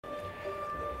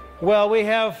Well, we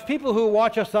have people who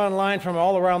watch us online from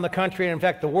all around the country, and in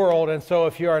fact the world, and so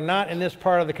if you are not in this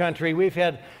part of the country, we've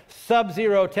had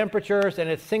sub-zero temperatures, and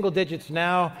it's single digits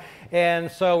now, and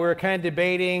so we're kind of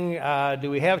debating, do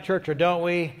we have church or don't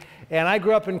we? And I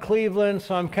grew up in Cleveland,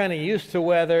 so I'm kind of used to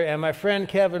weather, and my friend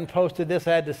Kevin posted this.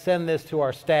 I had to send this to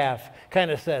our staff. Kind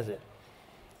of says it.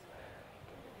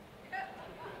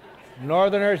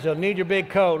 Northerners, you'll need your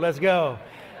big coat. Let's go.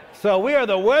 So we are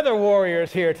the weather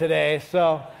warriors here today,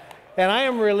 and I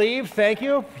am relieved, thank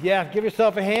you. Yeah, give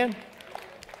yourself a hand.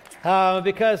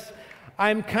 Because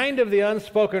I'm kind of the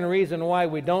unspoken reason why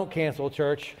we don't cancel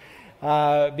church,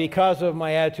 because of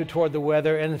my attitude toward the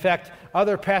weather. And in fact,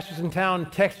 other pastors in town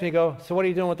text me, go, so what are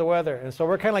you doing with the weather? And so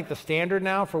we're kind of like the standard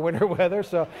now for winter weather.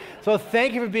 So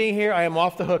thank you for being here. I am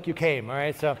off the hook. You came, all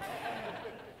right?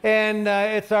 And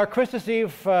it's our Christmas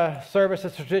Eve service.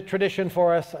 It's a tradition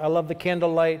for us. I love the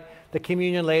candlelight, the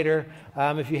communion later.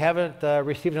 If you haven't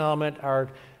received an element, our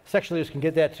section leaders can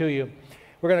get that to you.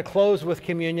 We're going to close with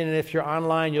communion, and if you're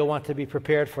online, you'll want to be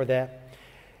prepared for that.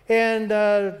 And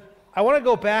I want to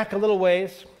go back a little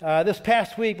ways. This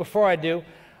past week, before I do,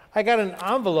 I got an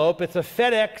envelope. It's a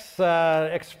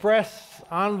FedEx Express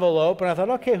envelope, and I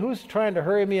thought, okay, who's trying to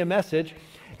hurry me a message?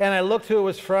 And I looked who it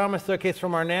was from. I said, okay, it's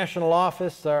from our national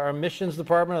office, our missions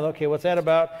department. I thought, okay, what's that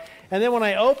about? And then when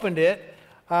I opened it,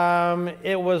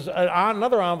 it was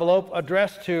another envelope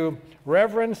addressed to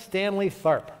Reverend Stanley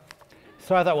Tharp.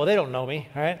 So I thought, well, they don't know me,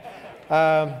 all right?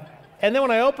 And then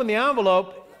when I opened the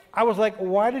envelope, I was like,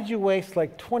 why did you waste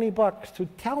like $20 to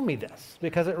tell me this?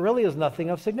 Because it really is nothing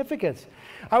of significance.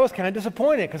 I was kind of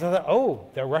disappointed because I thought, oh,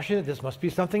 they're rushing it. This must be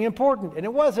something important. And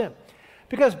it wasn't.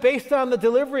 Because based on the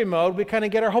delivery mode, we kind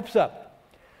of get our hopes up.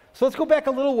 So let's go back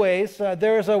a little ways.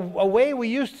 There's a way we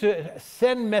used to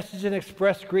send messages and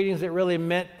express greetings that really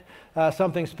meant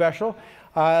something special.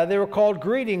 They were called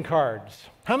greeting cards.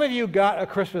 How many of you got a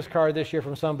Christmas card this year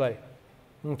from somebody?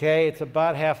 Okay, it's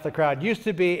about half the crowd. Used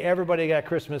to be everybody got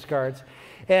Christmas cards.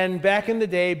 And back in the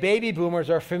day, baby boomers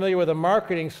are familiar with a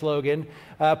marketing slogan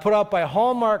put out by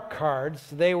Hallmark Cards.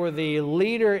 They were the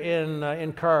leader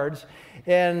in cards.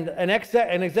 And an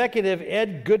executive,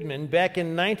 Ed Goodman, back in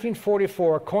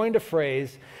 1944, coined a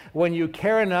phrase, when you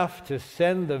care enough to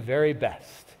send the very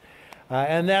best.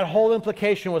 And that whole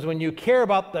implication was when you care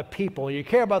about the people, you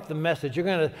care about the message, you're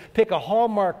going to pick a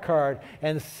Hallmark card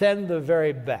and send the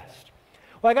very best.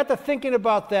 Well, I got to thinking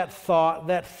about that thought,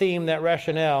 that theme, that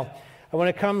rationale, when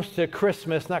it comes to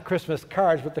Christmas, not Christmas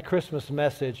cards, but the Christmas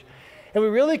message. And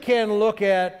we really can look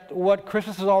at what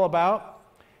Christmas is all about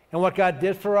and what God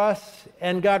did for us,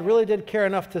 and God really did care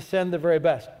enough to send the very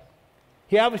best.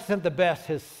 He obviously sent the best,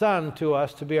 His Son, to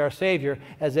us to be our Savior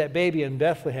as that baby in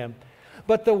Bethlehem.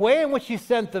 But the way in which He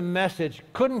sent the message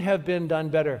couldn't have been done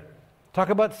better. Talk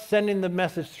about sending the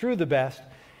message through the best.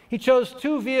 He chose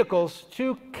two vehicles,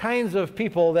 two kinds of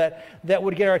people that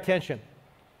would get our attention.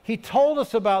 He told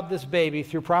us about this baby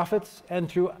through prophets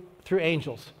and through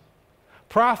angels.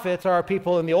 Prophets are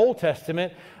people in the Old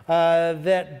Testament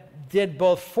that did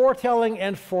both foretelling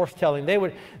and forthtelling.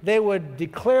 They would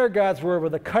declare God's word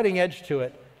with a cutting edge to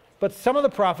it. But some of the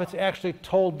prophets actually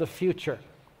told the future.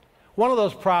 One of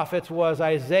those prophets was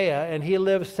Isaiah, and he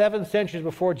lived 7 centuries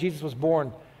before Jesus was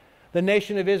born. The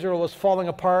nation of Israel was falling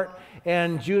apart,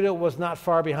 and Judah was not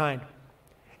far behind.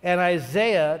 And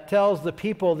Isaiah tells the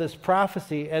people this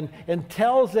prophecy and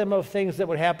tells them of things that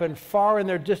would happen far in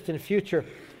their distant future.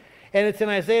 And it's in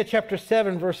Isaiah chapter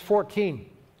 7, verse 14.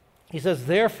 He says,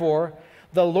 therefore,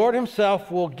 the Lord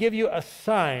Himself will give you a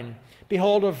sign.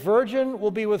 Behold, a virgin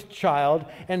will be with child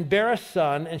and bear a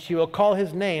son, and she will call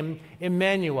his name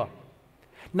Emmanuel.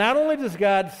 Not only does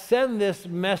God send this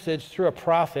message through a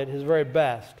prophet, His very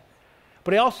best,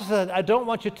 but He also says, I don't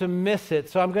want you to miss it,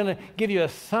 so I'm going to give you a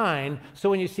sign, so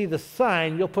when you see the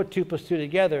sign, you'll put 2 + 2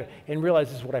 together and realize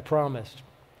this is what I promised.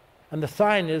 And the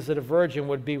sign is that a virgin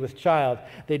would be with child.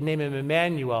 They'd name Him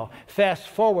Emmanuel. Fast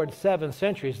forward 7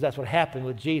 centuries, that's what happened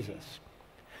with Jesus.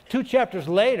 2 chapters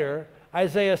later,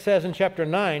 Isaiah says in chapter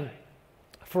 9,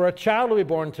 for a child will be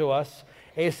born to us,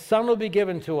 a son will be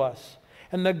given to us,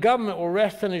 and the government will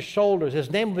rest on His shoulders. His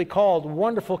name will be called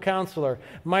Wonderful Counselor,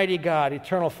 Mighty God,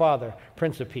 Eternal Father,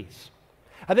 Prince of Peace.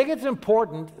 I think it's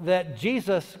important that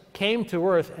Jesus came to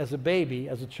earth as a baby,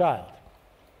 as a child.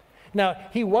 Now,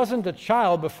 He wasn't a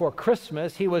child before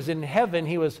Christmas. He was in heaven.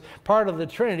 He was part of the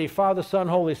Trinity, Father, Son,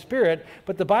 Holy Spirit.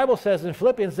 But the Bible says in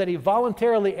Philippians that He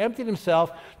voluntarily emptied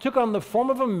Himself, took on the form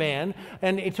of a man,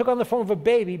 and He took on the form of a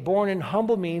baby born in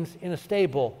humble means in a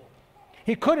stable.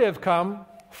 He could have come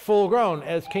full grown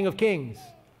as King of Kings.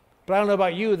 But I don't know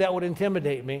about you, that would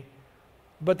intimidate me.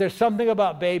 But there's something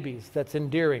about babies that's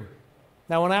endearing.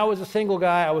 Now, when I was a single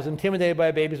guy, I was intimidated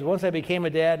by babies. But once I became a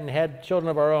dad and had children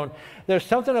of our own, there's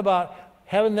something about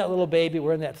having that little baby,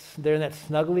 they're in that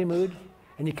snuggly mood,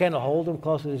 and you kind of hold them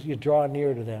close as you draw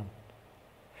near to them.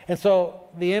 And so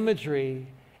the imagery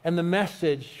and the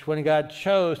message, when God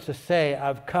chose to say,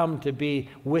 I've come to be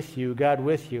with you, God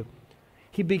with you,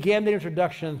 he began the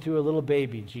introduction through a little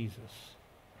baby, Jesus,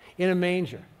 in a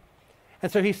manger. And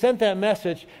so he sent that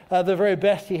message, the very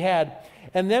best he had.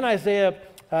 And then Isaiah,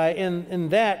 in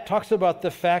that, talks about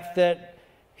the fact that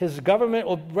his government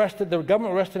will rest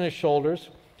on his shoulders.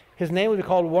 His name will be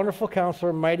called Wonderful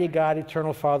Counselor, Mighty God,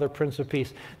 Eternal Father, Prince of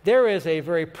Peace. There is a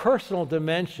very personal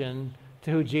dimension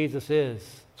to who Jesus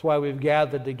is. That's why we've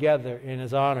gathered together in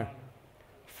his honor.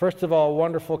 First of all,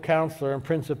 Wonderful Counselor and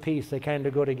Prince of Peace, they kind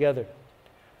of go together.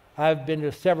 I've been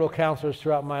to several counselors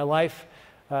throughout my life,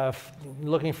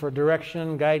 looking for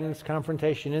direction, guidance,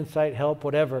 confrontation, insight, help,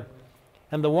 whatever.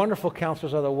 And the wonderful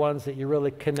counselors are the ones that you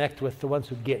really connect with, the ones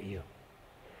who get you.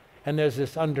 And there's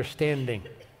this understanding.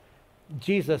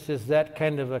 Jesus is that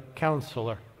kind of a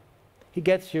counselor. He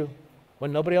gets you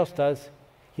when nobody else does.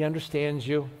 He understands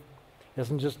you. He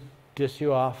doesn't just diss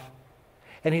you off.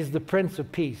 And he's the Prince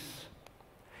of Peace.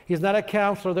 He's not a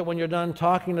counselor that when you're done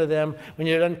talking to them, when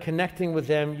you're done connecting with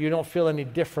them, you don't feel any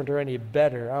different or any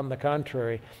better. On the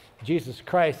contrary, Jesus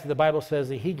Christ, the Bible says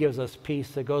that he gives us peace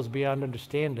that goes beyond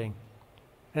understanding.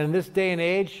 And in this day and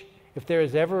age, if there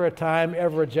is ever a time,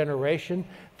 ever a generation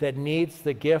that needs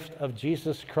the gift of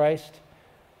Jesus Christ,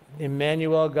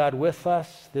 Emmanuel, God with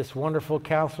us, this wonderful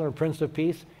counselor and Prince of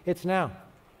Peace, it's now.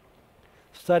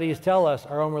 Studies tell us,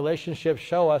 our own relationships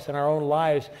show us, and our own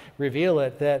lives reveal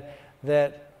it,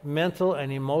 that mental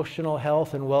and emotional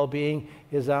health and well-being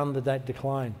is on the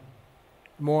decline.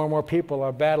 More and more people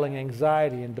are battling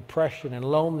anxiety and depression and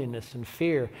loneliness and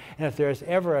fear. And if there's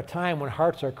ever a time when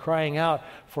hearts are crying out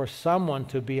for someone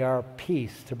to be our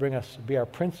peace, to bring us, be our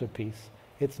Prince of Peace,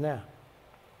 it's now.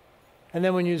 And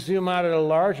then when you zoom out at a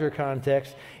larger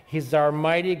context, he's our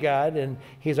mighty God and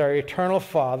he's our eternal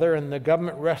Father, and the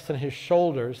government rests on his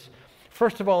shoulders.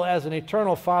 First of all, as an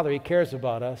eternal Father, he cares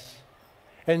about us.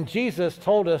 And Jesus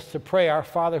told us to pray, Our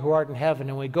Father who art in heaven.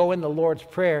 And when we go in the Lord's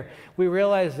Prayer, we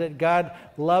realize that God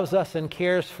loves us and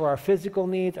cares for our physical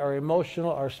needs, our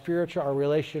emotional, our spiritual, our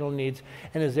relational needs,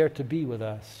 and is there to be with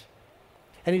us.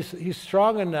 And he's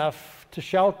strong enough to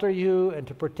shelter you and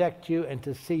to protect you and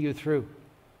to see you through.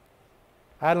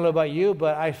 I don't know about you,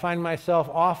 but I find myself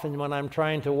often when I'm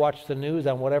trying to watch the news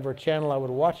on whatever channel I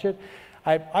would watch it,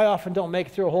 I often don't make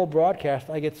it through a whole broadcast.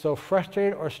 I get so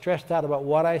frustrated or stressed out about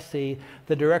what I see,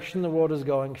 the direction the world is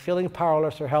going, feeling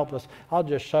powerless or helpless. I'll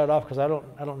just shut it off because I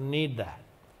don't need that.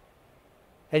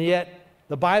 And yet,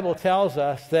 the Bible tells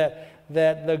us that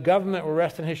the government will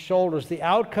rest on his shoulders. The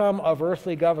outcome of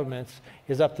earthly governments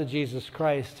is up to Jesus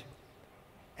Christ.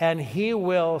 And he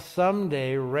will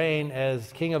someday reign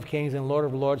as King of Kings and Lord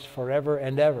of Lords forever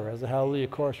and ever, as the Hallelujah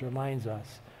Chorus reminds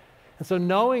us. And so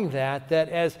knowing that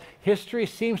as history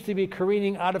seems to be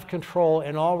careening out of control,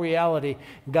 in all reality,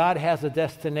 God has a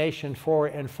destination for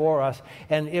it and for us,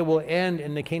 and it will end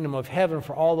in the kingdom of heaven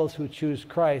for all those who choose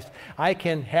Christ. I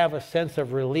can have a sense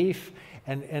of relief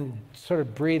and sort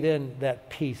of breathe in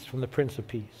that peace from the Prince of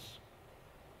Peace.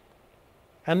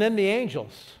 And then the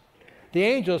angels. The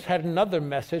angels had another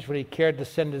message when he cared to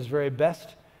send his very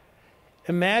best.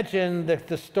 Imagine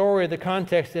the story, the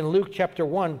context in Luke chapter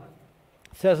 1.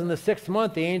 It says, in the 6th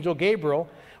month, the angel Gabriel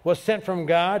was sent from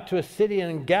God to a city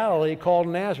in Galilee called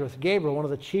Nazareth. Gabriel, one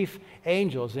of the chief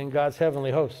angels in God's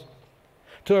heavenly host.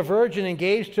 To a virgin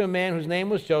engaged to a man whose name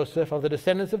was Joseph, of the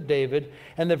descendants of David,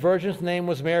 and the virgin's name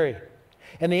was Mary.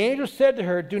 And the angel said to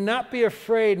her, Do not be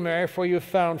afraid, Mary, for you have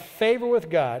found favor with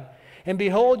God. And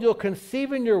behold, you'll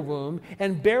conceive in your womb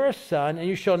and bear a son, and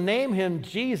you shall name him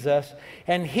Jesus,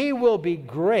 and he will be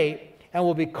great and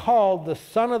will be called the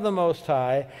Son of the Most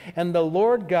High, and the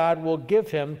Lord God will give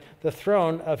him the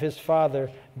throne of his father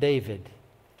David.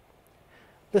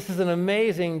 This is an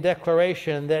amazing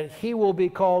declaration that he will be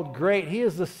called great. He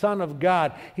is the Son of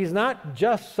God. He's not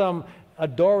just some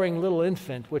adoring little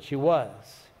infant, which he was,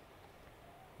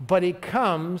 but he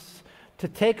comes to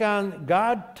take on,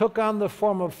 God took on the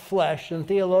form of flesh, and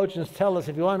theologians tell us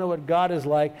if you want to know what God is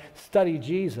like, study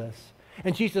Jesus.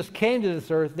 And Jesus came to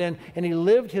this earth then, and he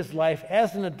lived his life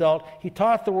as an adult. He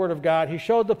taught the Word of God. He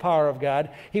showed the power of God.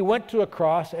 He went to a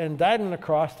cross and died on a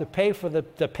cross to pay for the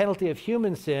penalty of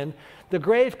human sin. The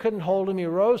grave couldn't hold him. He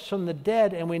rose from the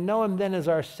dead, and we know him then as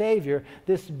our Savior,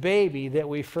 this baby that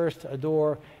we first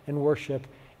adore and worship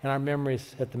in our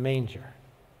memories at the manger.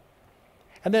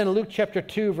 And then Luke chapter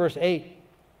 2, verse 8.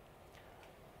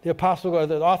 The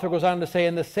author goes on to say,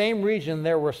 in the same region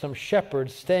there were some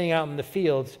shepherds staying out in the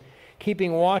fields,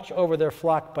 keeping watch over their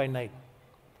flock by night.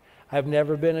 I've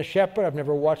never been a shepherd. I've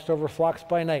never watched over flocks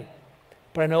by night.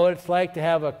 But I know what it's like to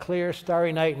have a clear,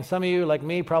 starry night. And some of you, like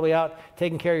me, probably out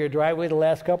taking care of your driveway the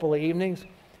last couple of evenings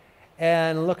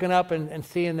and looking up and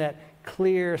seeing that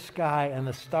clear sky and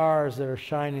the stars that are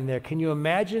shining there. Can you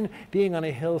imagine being on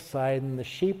a hillside and the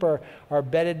sheep are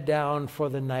bedded down for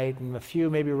the night and a few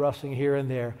maybe rustling here and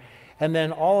there, and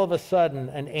then all of a sudden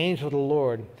an angel of the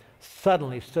Lord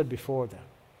suddenly stood before them?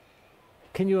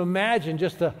 Can you imagine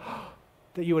just that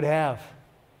you would have?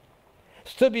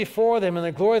 Stood before them, and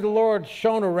the glory of the Lord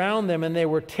shone around them, and they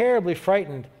were terribly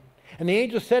frightened. And the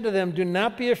angel said to them, do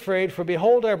not be afraid, for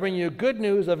behold, I bring you good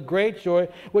news of great joy,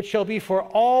 which shall be for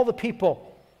all the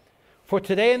people. For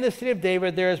today in the city of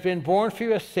David there has been born for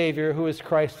you a Savior, who is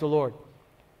Christ the Lord.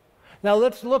 Now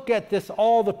let's look at this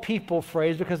all the people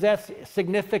phrase, because that's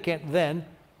significant then.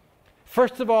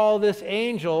 First of all, this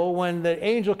angel, when the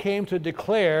angel came to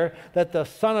declare that the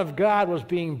Son of God was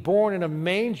being born in a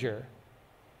manger,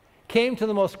 came to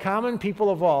the most common people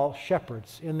of all,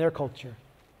 shepherds in their culture.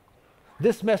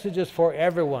 This message is for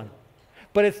everyone.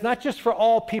 But it's not just for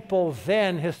all people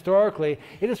then, historically.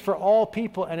 It is for all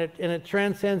people, and it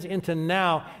transcends into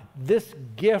now. This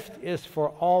gift is for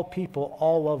all people,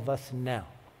 all of us now.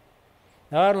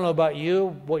 Now, I don't know about you,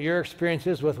 what your experience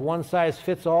is with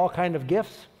one-size-fits-all kind of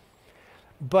gifts.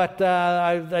 But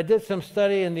I did some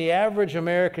study, and the average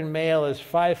American male is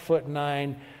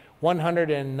 5'9",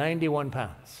 191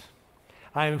 pounds.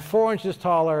 I'm 4 inches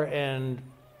taller and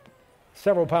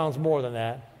several pounds more than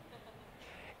that.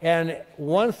 And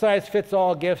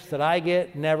one-size-fits-all gifts that I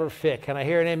get never fit. Can I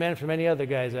hear an amen from any other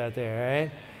guys out there,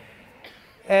 right?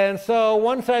 And so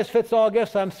one-size-fits-all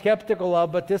gifts I'm skeptical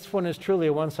of, but this one is truly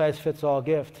a one-size-fits-all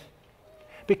gift.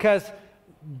 Because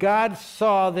God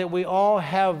saw that we all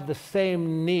have the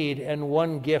same need, and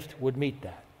one gift would meet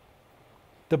that.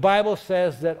 The Bible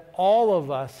says that all of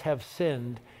us have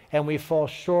sinned, and we fall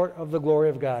short of the glory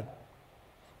of God.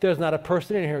 There's not a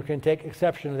person in here who can take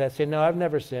exception to that, say, no, I've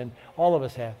never sinned. All of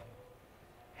us have.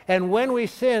 And when we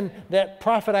sin, that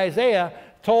prophet Isaiah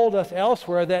told us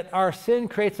elsewhere that our sin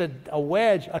creates a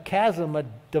wedge, a chasm, a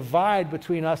divide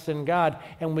between us and God,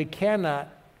 and we cannot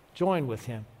join with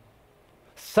him.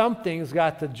 Something's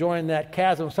got to join that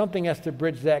chasm. Something has to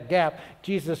bridge that gap.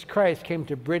 Jesus Christ came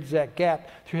to bridge that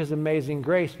gap through his amazing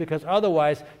grace, because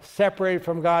otherwise, separated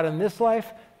from God in this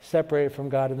life, separated from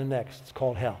God in the next. It's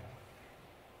called hell.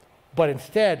 But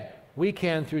instead, we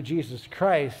can, through Jesus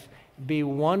Christ, be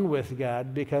one with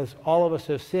God, because all of us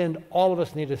have sinned, all of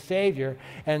us need a Savior,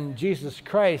 and Jesus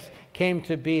Christ came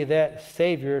to be that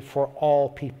Savior for all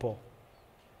people.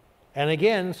 And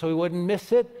again, so we wouldn't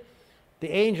miss it, the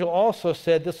angel also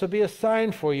said, this will be a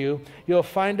sign for you. You'll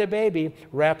find a baby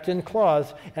wrapped in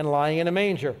cloths and lying in a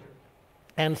manger.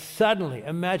 And suddenly,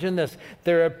 imagine this,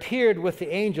 there appeared with the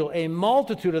angel a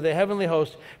multitude of the heavenly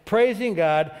host, praising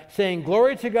God, saying,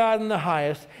 glory to God in the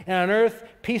highest, and on earth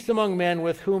peace among men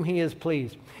with whom he is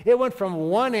pleased. It went from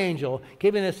one angel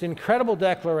giving this incredible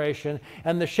declaration,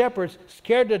 and the shepherds,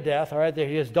 scared to death, all right,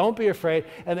 he says, don't be afraid,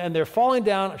 and they're falling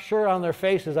down, sure, on their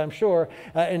faces, I'm sure,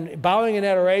 and bowing in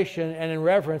adoration and in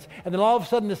reverence, and then all of a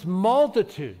sudden this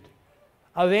multitude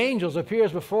of angels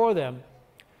appears before them,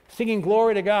 singing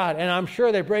glory to God. And I'm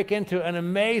sure they break into an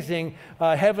amazing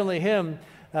heavenly hymn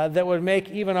that would make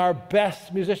even our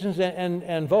best musicians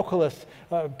and vocalists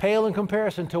pale in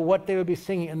comparison to what they would be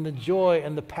singing, and the joy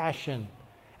and the passion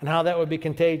and how that would be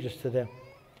contagious to them.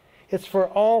 It's for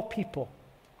all people.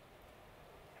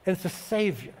 And it's a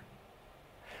Savior.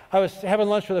 I was having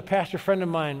lunch with a pastor friend of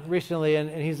mine recently, and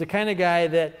he's the kind of guy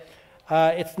that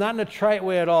it's not in a trite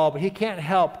way at all, but he can't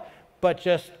help but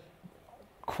just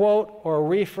quote or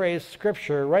rephrase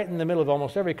scripture right in the middle of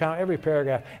almost every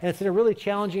paragraph. And it's in a really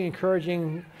challenging,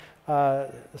 encouraging,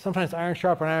 sometimes iron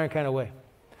sharpen iron kind of way.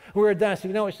 We were done. I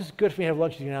said, it's just good for me to have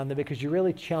lunch with you now and then, because you're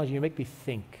really challenging. You make me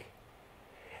think.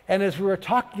 And as we were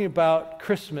talking about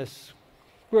Christmas,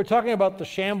 we were talking about the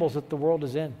shambles that the world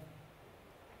is in.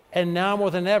 And now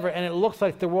more than ever, and it looks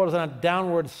like the world is on a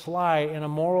downward slide in a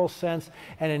moral sense,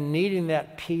 and in needing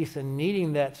that peace and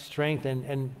needing that strength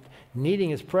and needing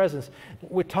his presence.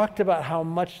 We talked about how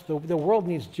much the world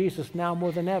needs Jesus now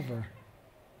more than ever.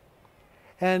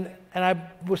 And I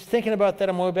was thinking about that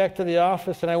on my way back to the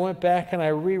office, and I went back and I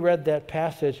reread that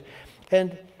passage.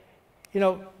 And,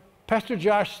 Pastor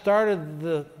Josh started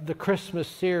the Christmas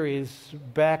series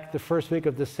back the first week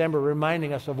of December,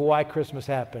 reminding us of why Christmas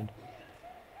happened.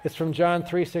 It's from John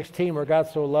 3:16, where God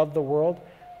so loved the world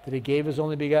that he gave his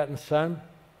only begotten Son.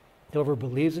 Whoever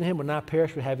believes in him would not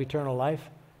perish but have eternal life.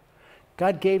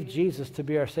 God gave Jesus to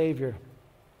be our Savior.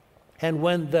 And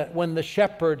when the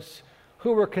shepherds,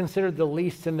 who were considered the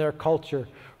least in their culture,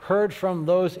 heard from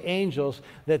those angels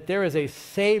that there is a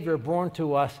Savior born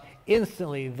to us,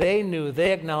 instantly they knew,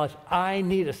 they acknowledged, I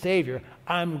need a Savior.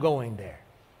 I'm going there.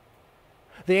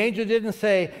 The angel didn't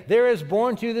say, there is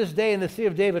born to you this day in the city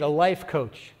of David a life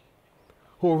coach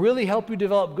who will really help you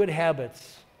develop good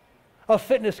habits, a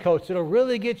fitness coach that will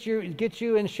really get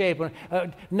you in shape.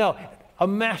 No, a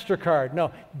MasterCard.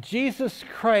 No, Jesus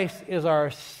Christ is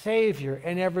our Savior,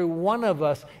 and every one of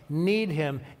us need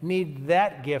him, need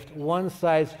that gift. One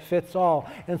size fits all.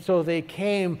 And so they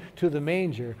came to the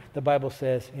manger, the Bible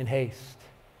says, in haste.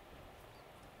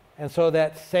 And so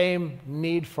that same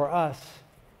need for us.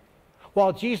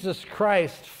 While Jesus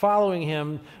Christ, following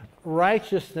him,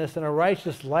 righteousness and a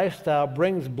righteous lifestyle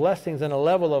brings blessings and a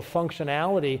level of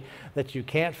functionality that you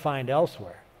can't find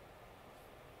elsewhere.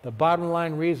 The bottom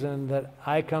line reason that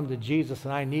I come to Jesus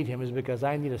and I need him is because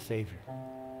I need a Savior.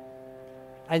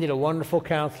 I need a wonderful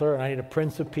counselor, and I need a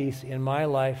Prince of Peace in my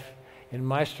life, in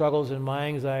my struggles, in my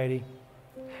anxiety.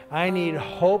 I need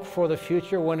hope for the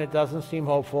future when it doesn't seem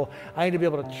hopeful. I need to be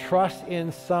able to trust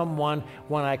in someone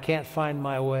when I can't find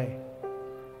my way.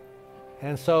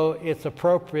 And so it's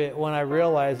appropriate when I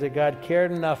realize that God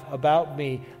cared enough about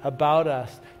me, about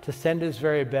us, to send his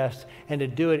very best and to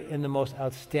do it in the most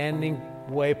outstanding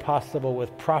way possible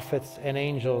with prophets and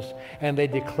angels. And they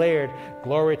declared,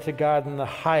 glory to God in the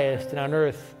highest, and on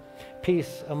earth,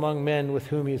 peace among men with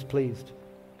whom he is pleased.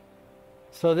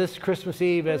 So this Christmas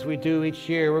Eve, as we do each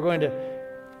year, we're going to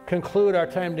conclude our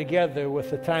time together with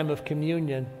the time of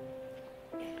communion,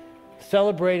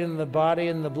 celebrating the body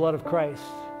and the blood of Christ.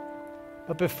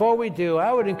 But before we do,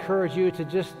 I would encourage you to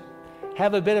just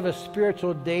have a bit of a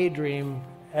spiritual daydream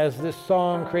as this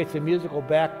song creates a musical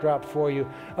backdrop for you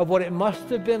of what it must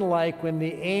have been like when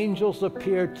the angels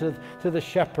appeared to the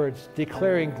shepherds,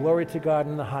 declaring glory to God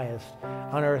in the highest,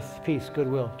 on earth peace,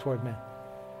 goodwill toward men.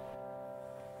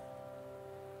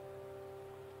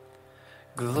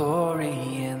 Glory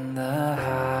in the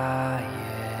highest,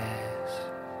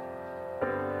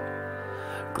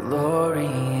 glory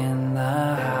in the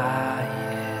highest,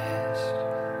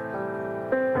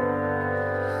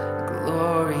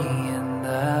 glory in the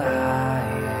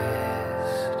highest,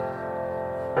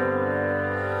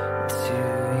 to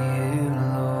you,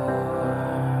 Lord.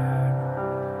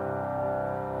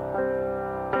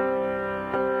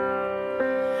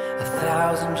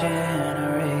 1,000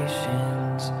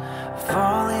 generations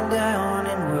falling down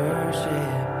in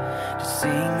worship to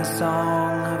sing the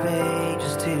song of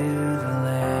ages to the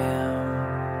Lamb.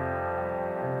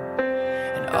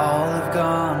 And all have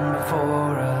gone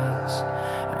before us,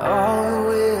 and all who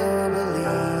will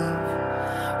believe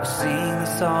will sing the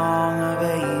song of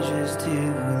ages to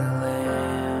the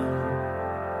Lamb.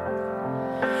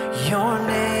 Your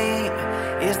name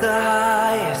is the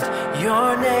highest,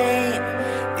 your name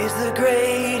is the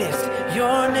greatest,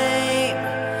 your name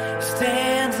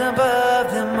stands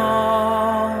above them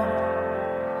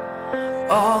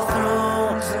all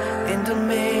thrones and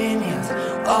dominions,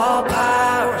 all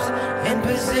powers and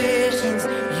positions.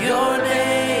 Your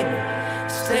name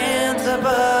stands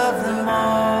above them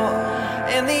all,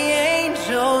 and the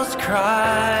angels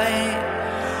cry,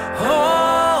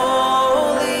 holy,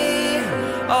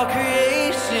 all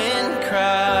creation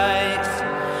cries,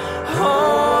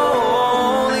 holy,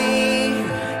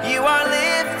 you are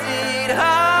lifted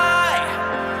high.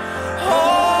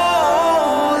 Oh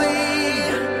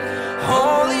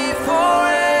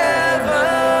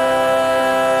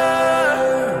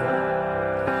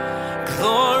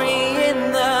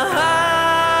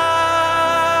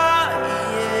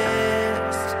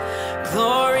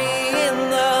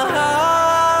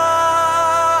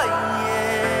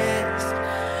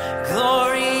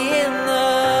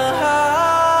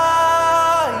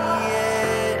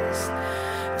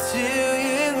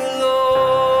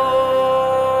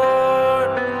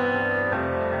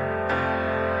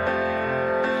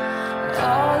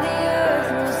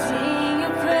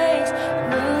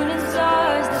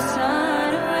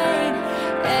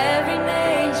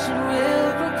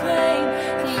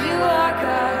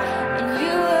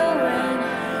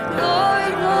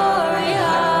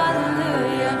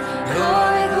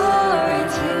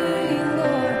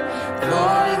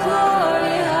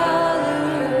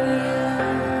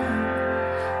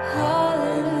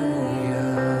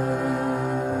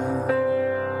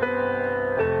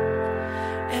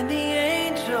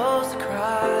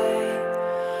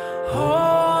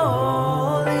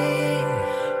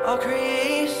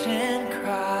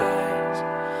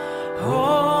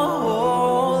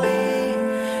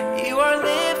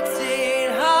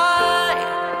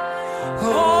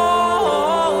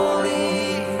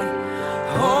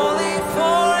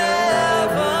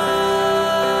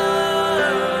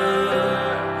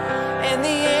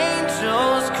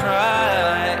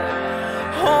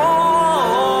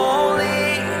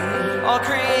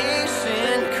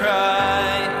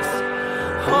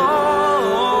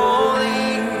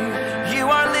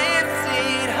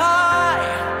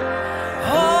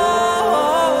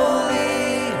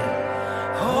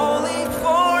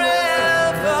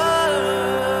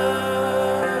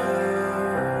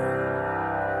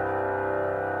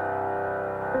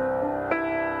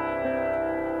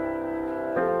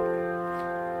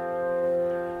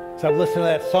So I've listened to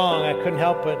that song. I couldn't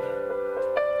help but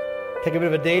take a bit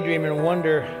of a daydream and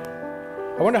wonder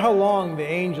how long the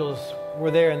angels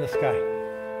were there in the sky.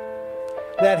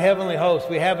 That heavenly host,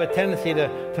 we have a tendency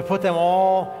to put them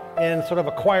all in sort of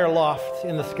a choir loft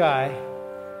in the sky,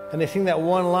 and they sing that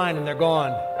one line and they're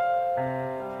gone.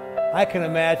 I can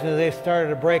imagine that they started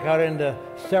to break out into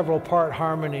several part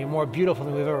harmony, more beautiful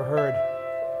than we've ever heard.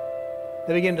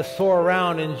 They began to soar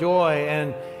around in joy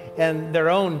and their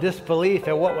own disbelief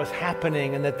at what was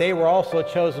happening, and that they were also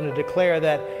chosen to declare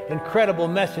that incredible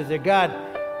message that God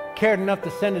cared enough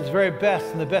to send His very best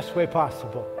in the best way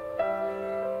possible.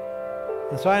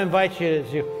 And so I invite you,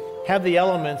 as you have the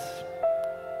elements,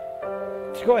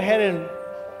 to go ahead and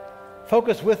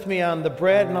focus with me on the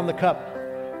bread and on the cup.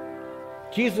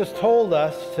 Jesus told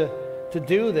us to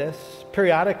do this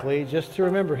periodically just to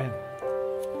remember Him.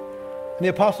 And the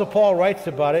Apostle Paul writes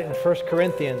about it in 1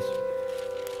 Corinthians.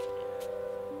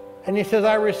 And he says,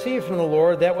 I received from the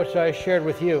Lord that which I shared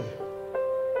with you.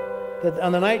 That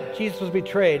on the night Jesus was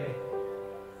betrayed,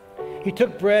 He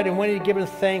took bread, and when He had given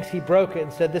thanks, He broke it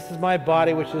and said, this is my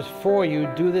body which is for you.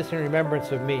 Do this in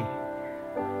remembrance of me.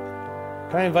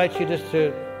 Can I invite you just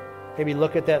to maybe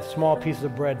look at that small piece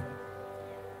of bread?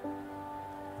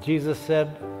 Jesus said,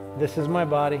 this is my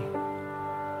body.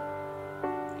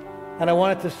 And I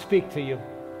wanted to speak to you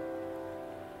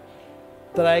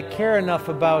that I care enough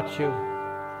about you.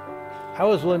 I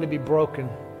was willing to be broken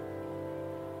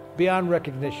beyond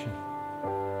recognition.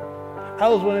 I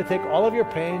was willing to take all of your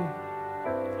pain,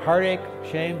 heartache,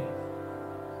 shame,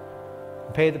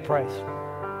 and pay the price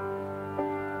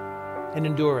and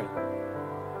endure it.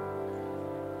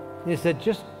 And He said,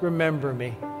 just remember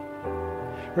me.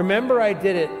 Remember I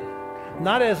did it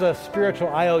not as a spiritual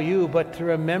IOU, but to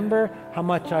remember how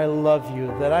much I love you,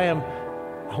 that I am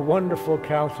a wonderful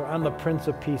counselor. I'm the Prince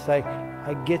of Peace.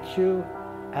 I get you,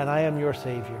 and I am your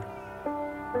Savior.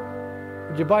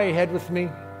 Would you bow your head with me?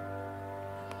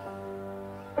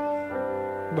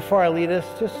 Before I lead us,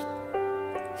 just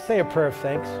say a prayer of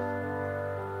thanks.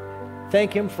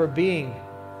 Thank Him for being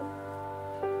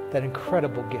that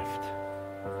incredible gift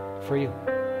for you.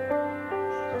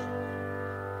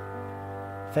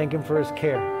 Thank Him for His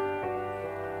care,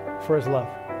 for His love.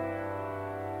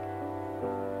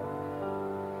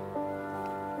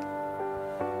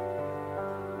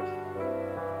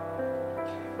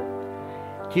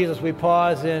 Jesus, we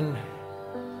pause in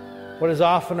what is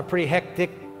often a pretty hectic,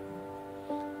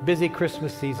 busy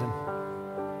Christmas season.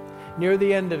 Near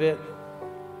the end of it,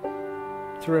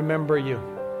 to remember you.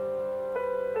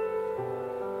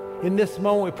 In this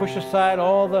moment, we push aside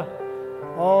all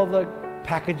the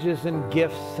packages and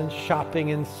gifts and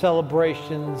shopping and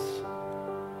celebrations,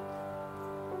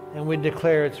 and we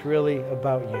declare it's really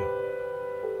about you.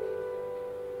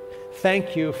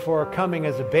 Thank you for coming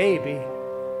as a baby,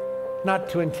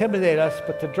 not to intimidate us,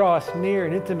 but to draw us near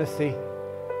in intimacy.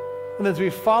 And as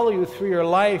we follow you through your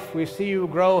life, we see you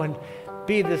grow and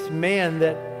be this man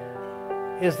that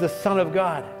is the Son of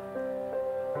God.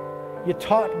 You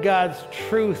taught God's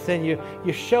truth, and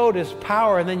you showed His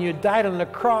power, and then you died on the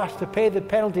cross to pay the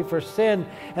penalty for sin,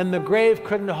 and the grave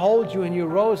couldn't hold you, and you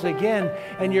rose again,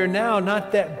 and you're now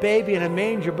not that baby in a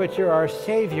manger, but you're our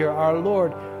Savior, our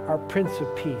Lord, our Prince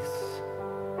of Peace.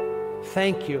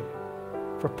 Thank you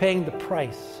for paying the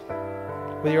price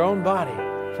with your own body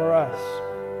for us.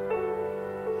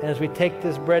 And as we take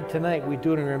this bread tonight, we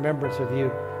do it in remembrance of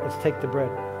you. Let's take the bread.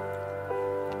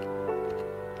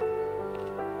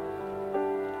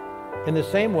 In the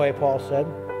same way, Paul said,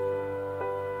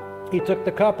 He took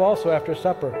the cup also after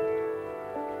supper,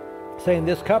 saying,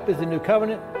 this cup is the new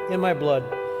covenant in my blood.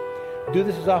 Do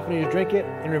this as often as you drink it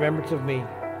in remembrance of me.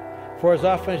 For as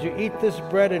often as you eat this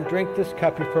bread and drink this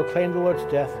cup, you proclaim the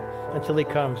Lord's death until He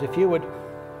comes. If you would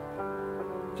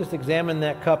just examine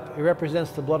that cup, it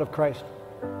represents the blood of Christ.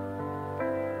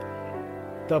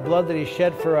 The blood that He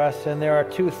shed for us, and there are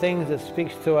two things it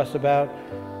speaks to us about.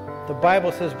 The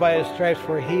Bible says by His stripes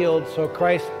we're healed, so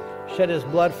Christ shed His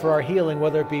blood for our healing,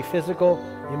 whether it be physical,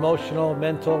 emotional,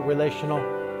 mental, relational.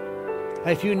 And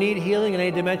if you need healing in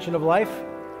any dimension of life,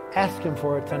 ask Him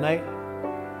for it tonight,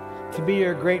 to be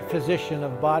your great physician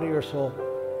of body or soul.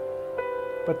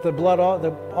 But the blood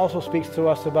also speaks to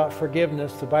us about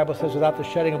forgiveness. The Bible says without the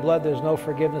shedding of blood, there's no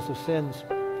forgiveness of sins.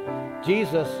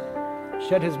 Jesus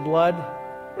shed His blood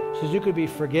so you could be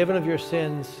forgiven of your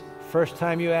sins first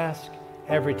time you ask,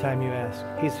 every time you ask.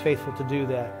 He's faithful to do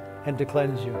that and to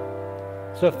cleanse you.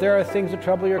 So if there are things that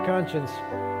trouble your conscience,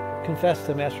 confess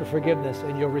them, ask for forgiveness,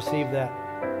 and you'll receive that.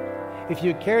 If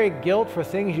you carry guilt for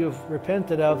things you've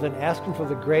repented of, then ask Him for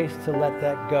the grace to let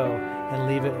that go and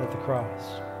leave it at the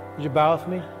cross. Would you bow with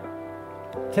me?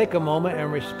 take a moment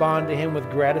and respond to him with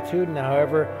gratitude, and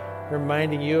however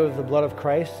reminding you of the blood of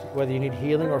Christ, whether you need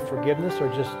healing or forgiveness or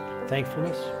just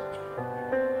thankfulness.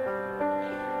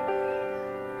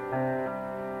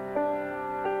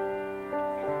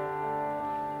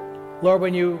 Lord,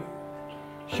 when you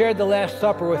shared the Last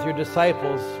Supper with your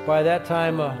disciples, by that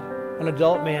time an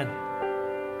adult man,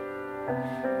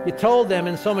 you told them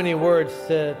in so many words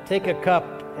to take a cup,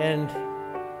 and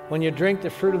when you drink the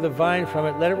fruit of the vine from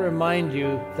it, let it remind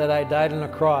you that I died on a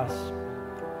cross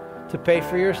to pay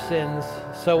for your sins.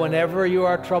 So whenever you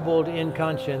are troubled in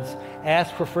conscience,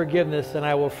 ask for forgiveness, and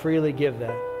I will freely give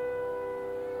that.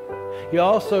 You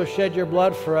also shed your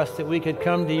blood for us that we could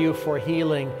come to you for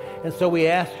healing. And so we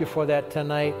ask you for that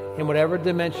tonight, in whatever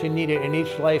dimension needed in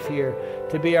each life here,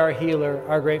 to be our healer,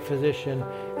 our great physician,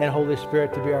 and Holy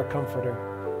Spirit to be our comforter.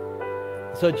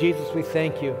 So Jesus, we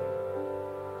thank you.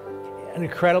 An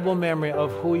incredible memory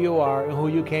of who you are and who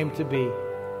you came to be.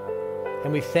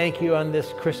 And we thank you on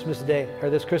this Christmas day, or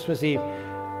this Christmas Eve,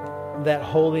 that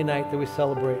holy night that we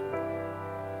celebrate.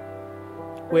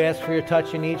 We ask for your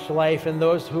touch in each life, and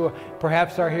those who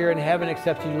perhaps are here and haven't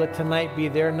accepted you, let tonight be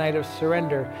their night of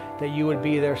surrender, that you would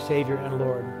be their Savior and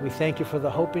Lord. We thank you for the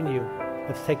hope in you.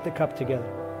 Let's take the cup together.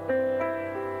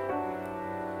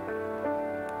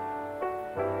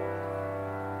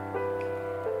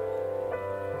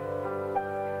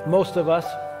 Most of us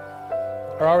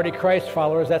are already Christ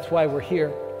followers. That's why we're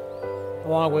here,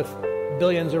 along with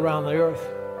billions around the earth.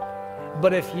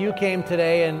 But if you came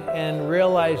today and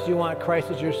realized you want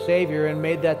Christ as your Savior and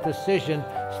made that decision,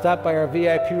 stop by our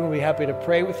VIP room. We'll be happy to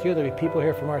pray with you. There'll be people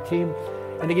here from our team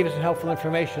and to give you some helpful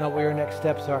information on what your next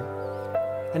steps are.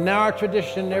 And now our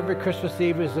tradition every Christmas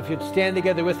Eve is, if you'd stand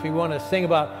together with me, we want to sing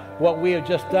about what we have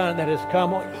just done that has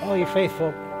come. Oh, you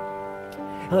faithful.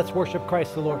 And let's worship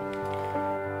Christ the Lord.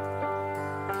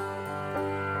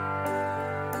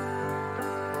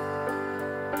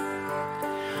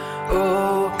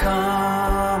 Oh,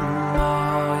 come,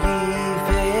 all ye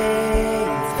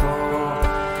faithful,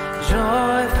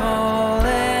 joyful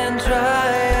and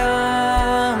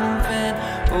triumphant.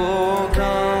 Oh,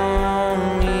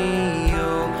 come ye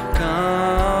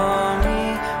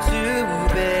to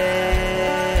Bethlehem.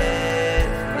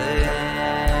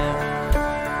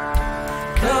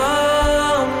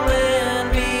 Come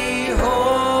and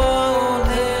behold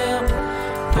him,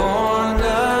 born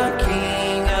the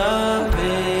King of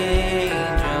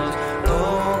angels.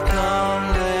 Oh, come,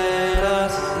 let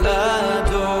us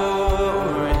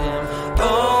adore him.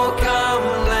 Oh, come,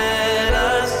 let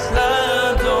us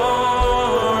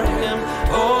adore him.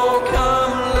 Oh,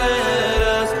 come, let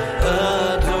us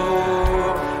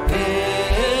adore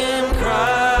him,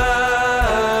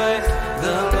 Christ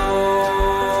the Lord.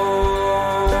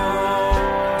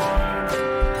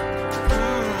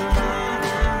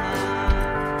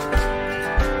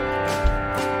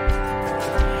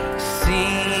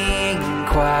 Sing,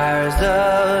 choirs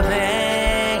of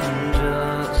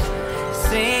angels,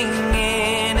 sing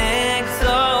in exaltation.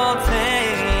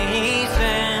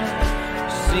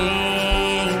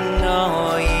 Sing,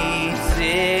 all ye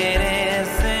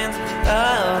citizens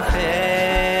of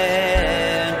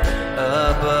heaven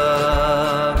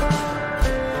above.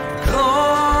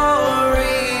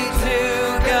 Glory to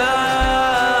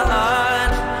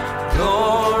God,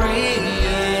 glory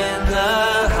in the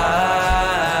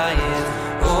highest.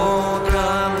 Oh,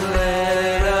 come,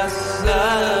 let us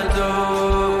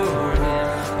adore him.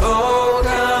 Oh,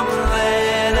 come,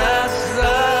 let us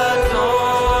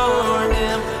adore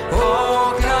him.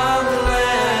 Oh, come,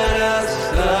 let us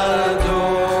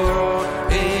adore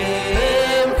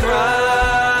him,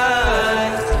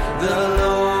 Christ the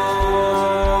Lord.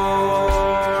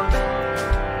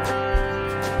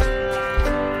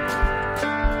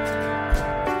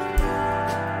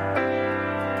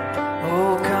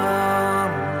 Oh,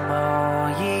 come, all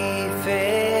ye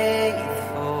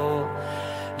faithful,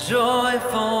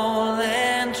 joyful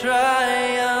and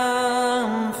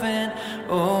triumphant.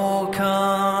 Oh,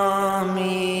 come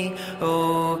ye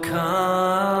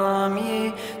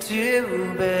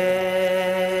to Bethlehem.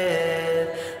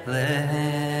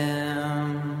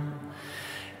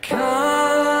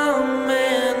 Come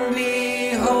and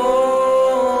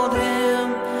behold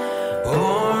him,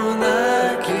 born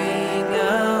the King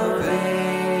of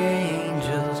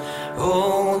angels.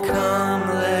 Oh, come,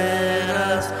 let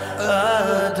us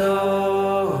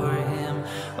adore him.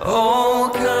 Oh,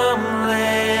 come,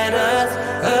 let us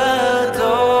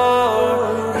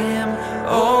adore him.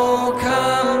 Oh,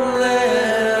 come,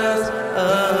 let us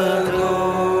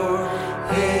adore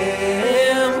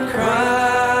him,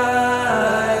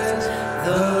 Christ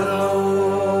the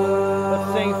Lord. Let's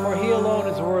sing, for he alone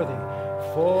is worthy.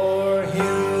 For he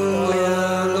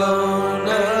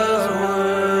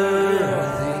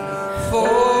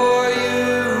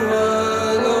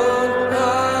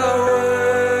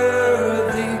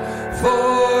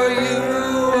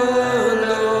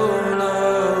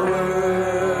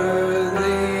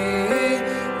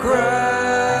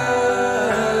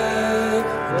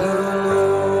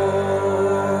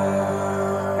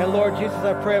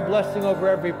blessing over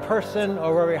every person,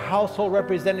 over every household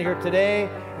represented here today,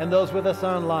 and those with us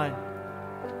online.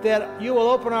 That you will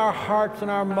open our hearts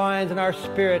and our minds and our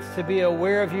spirits to be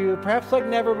aware of you, perhaps like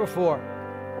never before.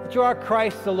 That you are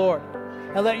Christ the Lord.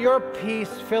 And let your peace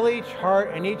fill each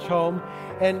heart and each home,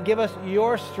 and give us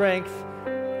your strength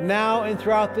now and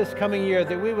throughout this coming year,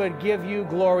 that we would give you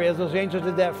glory as those angels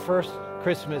did that first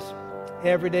Christmas,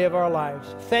 every day of our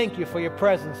lives. Thank you for your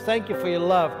presence. Thank you for your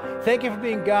love. Thank you for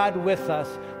being God with us.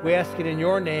 We ask it in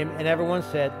your name. And everyone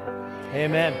said,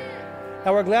 amen.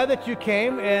 Now, we're glad that you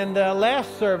came. And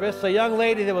last service, a young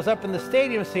lady that was up in the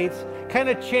stadium seats kind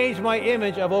of changed my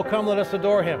image of, oh, come, let us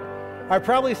adore him. I've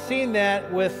probably seen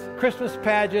that with Christmas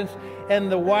pageants,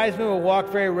 and the wise men will walk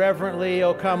very reverently,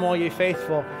 oh, come, all ye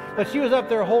faithful. But she was up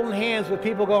there holding hands with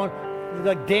people going,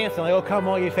 like dancing, like, oh, come,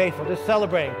 all ye faithful, just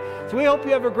celebrating. So we hope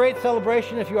you have a great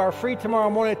celebration. If you are free tomorrow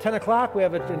morning at 10 o'clock, we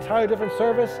have an entirely different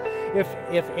service.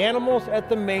 If animals at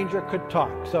the manger could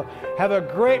talk. So have a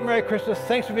great Merry Christmas.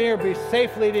 Thanks for being here. Be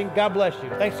safe leaving. God bless you.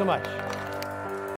 Thanks so much.